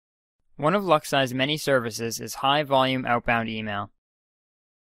One of LuxSci's many services is high-volume outbound email.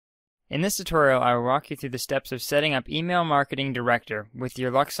 In this tutorial, I will walk you through the steps of setting up Email Marketing Director with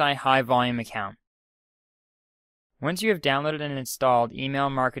your LuxSci high-volume account. Once you have downloaded and installed Email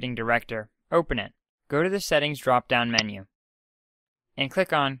Marketing Director, open it. Go to the Settings drop-down menu and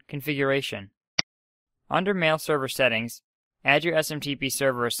click on Configuration. Under Mail Server Settings, add your SMTP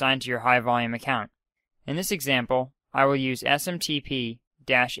server assigned to your high-volume account. In this example, I will use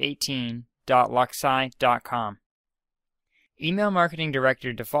smtp-18.luxsci.com. Email Marketing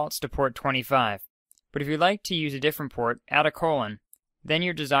Director defaults to port 25, but if you'd like to use a different port, add a colon, then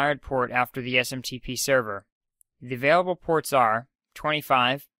your desired port after the SMTP server. The available ports are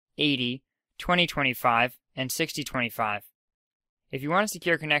 25, 80, 2025, and 6025. If you want a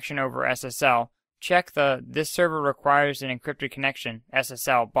secure connection over SSL, check the "This server requires an encrypted connection"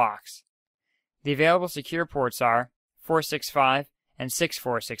 SSL box. The available secure ports are 465 and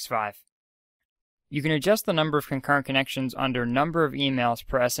 6465. You can adjust the number of concurrent connections under Number of Emails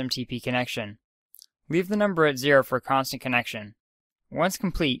per SMTP connection. Leave the number at 0 for a constant connection. Once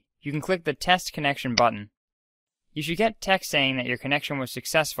complete, you can click the Test Connection button. You should get text saying that your connection was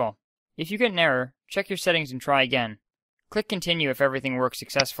successful. If you get an error, check your settings and try again. Click Continue if everything works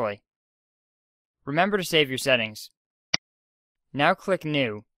successfully. Remember to save your settings. Now click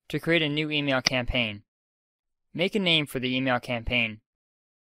New to create a new email campaign. Make a name for the email campaign.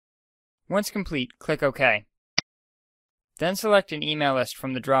 Once complete, click OK. Then select an email list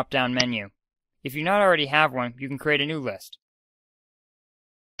from the drop-down menu. If you not already have one, you can create a new list.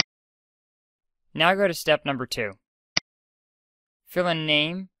 Now go to step number 2. Fill in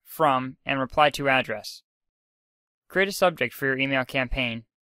name, from, and reply to address. Create a subject for your email campaign.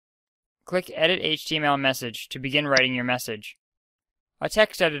 Click Edit HTML Message to begin writing your message. A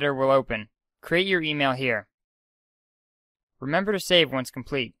text editor will open. Create your email here. Remember to save once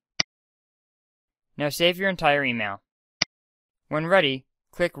complete. Now save your entire email. When ready,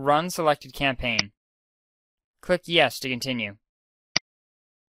 click Run Selected Campaign. Click Yes to continue.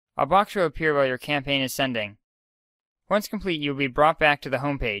 A box will appear while your campaign is sending. Once complete, you will be brought back to the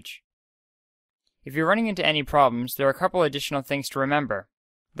home page. If you're running into any problems, there are a couple additional things to remember.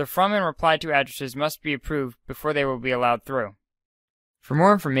 The from and reply to addresses must be approved before they will be allowed through. For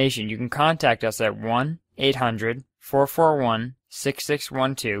more information, you can contact us at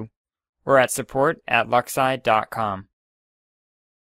 1-800-441-6612 or at support@luxsci.com.